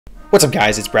What's up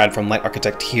guys, it's Brad from Light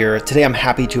Architect here. Today I'm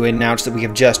happy to announce that we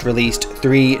have just released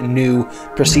 3 new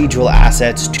procedural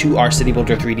assets to our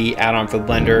CityBuilder3d add-on for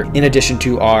Blender, in addition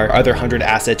to our other 100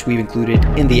 assets we've included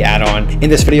in the add-on. In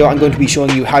this video, I'm going to be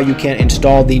showing you how you can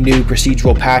install the new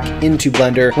procedural pack into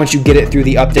Blender once you get it through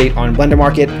the update on Blender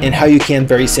Market, and how you can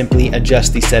very simply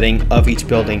adjust the setting of each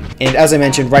building. And as I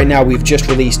mentioned, right now we've just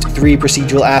released 3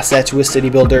 procedural assets with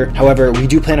CityBuilder. However, we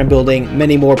do plan on building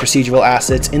many more procedural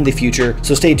assets in the future,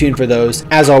 so stay tuned for those.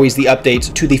 As always, the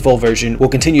updates to the full version will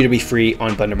continue to be free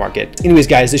on Blender Market. Anyways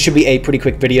guys, this should be a pretty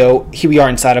quick video. Here we are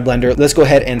inside of Blender. Let's go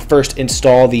ahead and first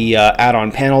install the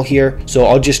add-on panel here. So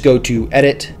I'll just go to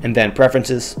Edit and then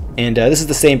Preferences. And this is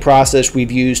the same process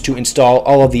we've used to install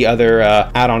all of the other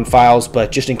add-on files,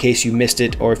 but just in case you missed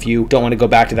it or if you don't want to go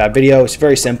back to that video, it's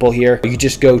very simple here. You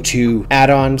just go to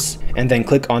Add-ons and then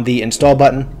click on the Install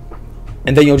button.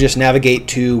 And then you'll just navigate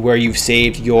to where you've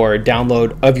saved your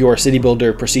download of your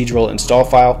CityBuilder procedural install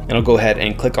file. And I'll go ahead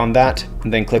and click on that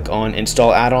and then click on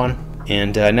Install Add-on.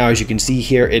 And now as you can see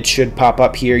here, it should pop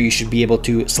up here. You should be able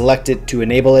to select it to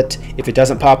enable it. If it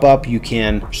doesn't pop up, you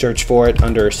can search for it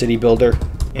under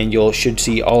CityBuilder, and you should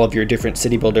see all of your different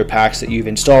CityBuilder packs that you've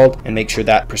installed, and make sure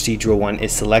that procedural one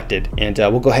is selected. And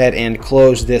we'll go ahead and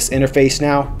close this interface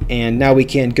now. And now we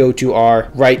can go to our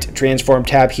right transform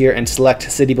tab here and select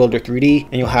CityBuilder3d,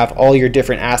 and you'll have all your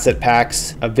different asset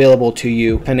packs available to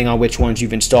you depending on which ones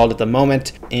you've installed at the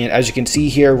moment. And as you can see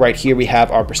here, right here we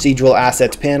have our procedural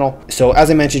assets panel. So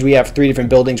as I mentioned, we have 3 different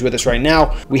buildings with us right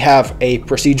now. We have a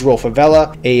procedural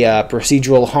favela, a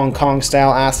procedural Hong Kong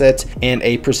style asset, and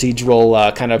a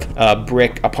procedural kind of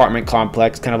brick apartment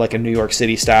complex, kind of like a New York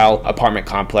City style apartment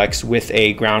complex with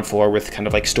a ground floor with kind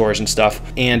of like stores and stuff.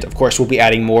 And of course we'll be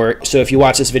adding more, so if you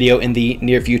watch this video in the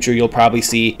near future, you'll probably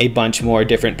see a bunch more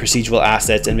different procedural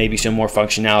assets and maybe some more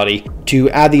functionality. To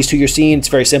add these to your scene, it's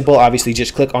very simple. Obviously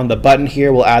just click on the button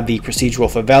here. We'll add the procedural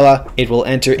favela. It will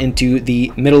enter into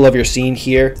the middle of your scene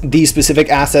here. These specific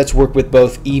assets work with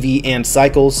both Eevee and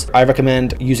cycles. I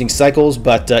recommend using cycles,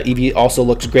 but Eevee also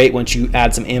looks great once you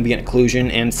add some ambient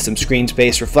occlusion and some screen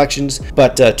space reflections.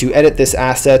 But to edit this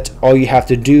asset, all you have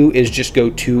to do is just go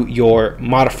to your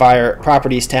modifier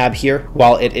properties tab here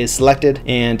while it is selected,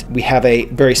 and we have a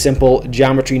very simple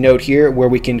geometry node here where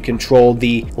we can control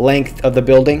the length of the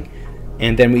building,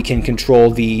 and then we can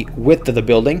control the width of the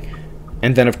building,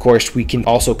 and then of course we can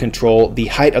also control the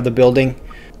height of the building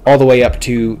all the way up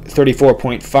to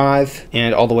 34.5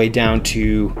 and all the way down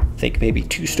to, I think, maybe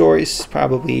 2 stories,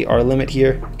 probably our limit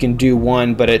here. You can do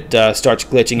 1, but it starts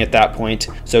glitching at that point.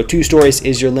 So 2 stories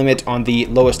is your limit on the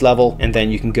lowest level, and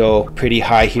then you can go pretty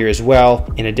high here as well,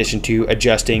 in addition to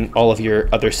adjusting all of your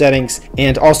other settings.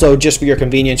 And also, just for your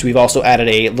convenience, we've also added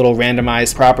a little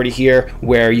randomized property here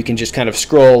where you can just kind of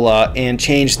scroll and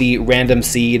change the random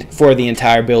seed for the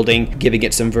entire building, giving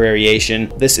it some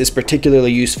variation. This is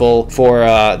particularly useful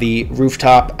for the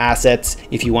rooftop assets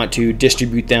if you want to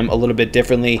distribute them a little bit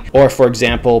differently, or for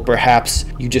example, perhaps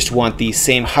you just want the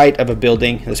same height of a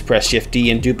building. Let's press Shift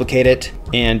D and duplicate it,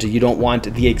 and you don't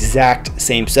want the exact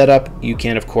same setup. You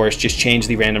can of course just change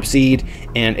the random seed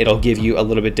and it'll give you a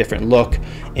little bit different look.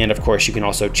 And of course you can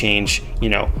also change, you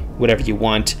know, whatever you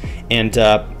want. And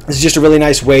this is just a really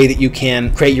nice way that you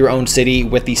can create your own city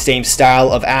with the same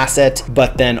style of asset,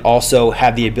 but then also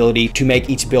have the ability to make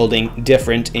each building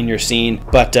different in your scene.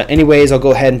 But anyways, I'll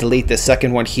go ahead and delete the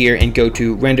second one here and go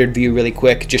to rendered view really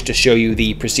quick just to show you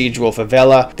the procedural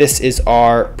favela. This is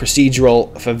our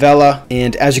procedural favela,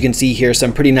 and as you can see here,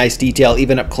 some pretty nice detail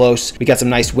even up close. We got some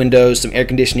nice windows, some air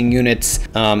conditioning units,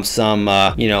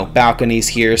 some you know, balconies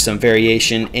here, some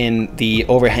variation in the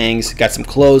overhangs, got some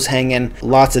clothes hanging,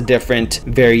 lots of different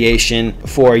variation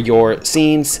for your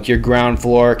scenes. Your ground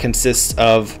floor consists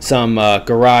of some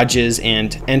garages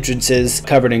and entrances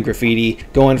covered in graffiti,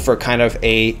 going for kind of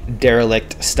a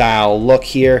derelict style look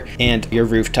here. And your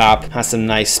rooftop has some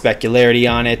nice specularity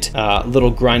on it, a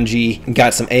little grungy,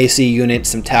 got some AC units,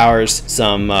 some towers,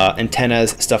 some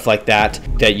antennas, stuff like that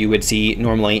you would see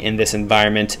normally in this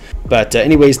environment. But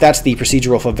anyways, that's the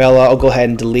procedural favela. I'll go ahead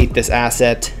and delete this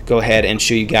asset, go ahead and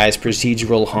show you guys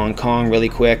procedural Hong Kong really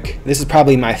quick. This is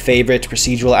probably my favorite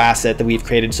procedural asset that we've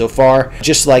created so far.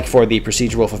 Just like for the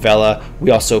procedural favela,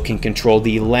 we also can control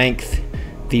the length,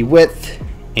 the width,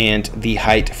 and the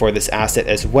height for this asset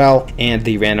as well, and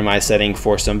the randomized setting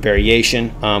for some variation,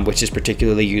 which is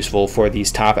particularly useful for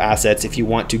these top assets. If you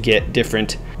want to get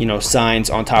different, you know, signs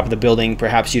on top of the building,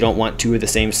 perhaps you don't want 2 of the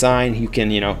same sign, you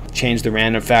can, you know, change the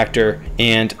random factor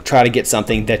and try to get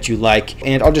something that you like.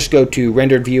 And I'll just go to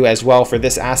rendered view as well for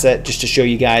this asset just to show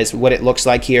you guys what it looks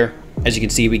like here. As you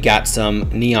can see, we got some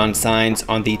neon signs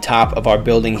on the top of our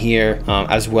building here,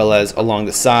 as well as along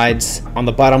the sides. On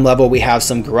the bottom level, we have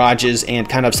some garages and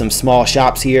kind of some small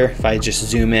shops here. If I just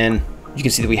zoom in, you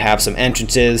can see that we have some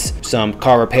entrances, some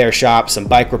car repair shops, some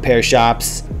bike repair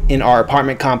shops. In our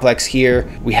apartment complex here,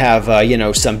 we have, you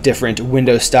know, some different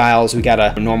window styles. We got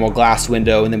a normal glass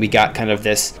window, and then we got kind of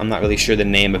this, I'm not really sure the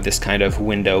name of this kind of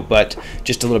window, but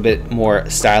just a little bit more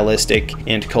stylistic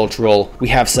and cultural. We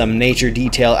have some nature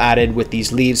detail added with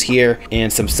these leaves here,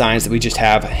 and some signs that we just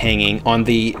have hanging on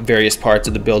the various parts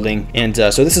of the building. And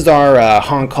so this is our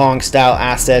Hong Kong style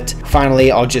asset. Finally,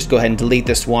 I'll just go ahead and delete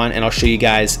this one, and I'll show you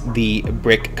guys the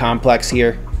brick complex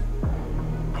here.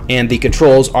 And the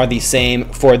controls are the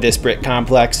same for this brick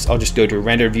complex. I'll just go to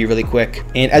render view really quick.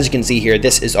 And as you can see here,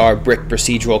 this is our brick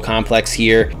procedural complex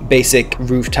here. Basic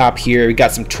rooftop here. We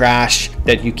got some trash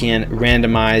that you can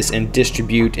randomize and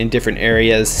distribute in different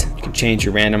areas. You can change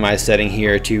your randomize setting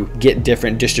here to get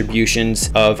different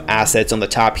distributions of assets on the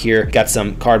top here. Got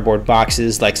some cardboard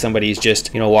boxes, like somebody's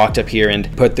just, you know, walked up here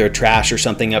and put their trash or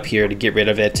something up here to get rid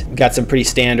of it. Got some pretty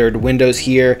standard windows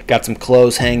here. Got some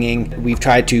clothes hanging. We've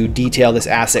tried to detail this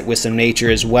asset with some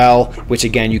nature as well, which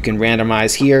again you can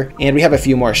randomize here. And we have a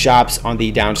few more shops on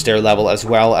the downstairs level as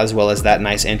well as that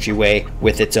nice entryway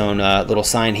with its own little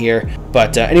sign here.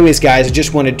 But anyways guys, I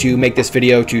just wanted to make this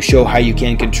video to show how you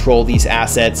can control these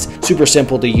assets. Super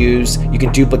simple to use. You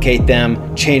can duplicate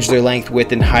them, change their length,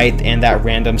 width, and height, and that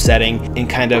random setting, and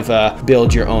kind of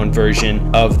build your own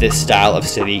version of this style of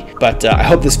city. But I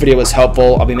hope this video was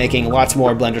helpful. I'll be making lots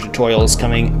more Blender tutorials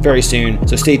coming very soon,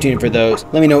 so stay tuned for those.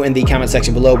 Let me know in the comment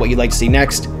section below what you'd like to see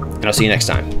next, and I'll see you next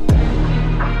time.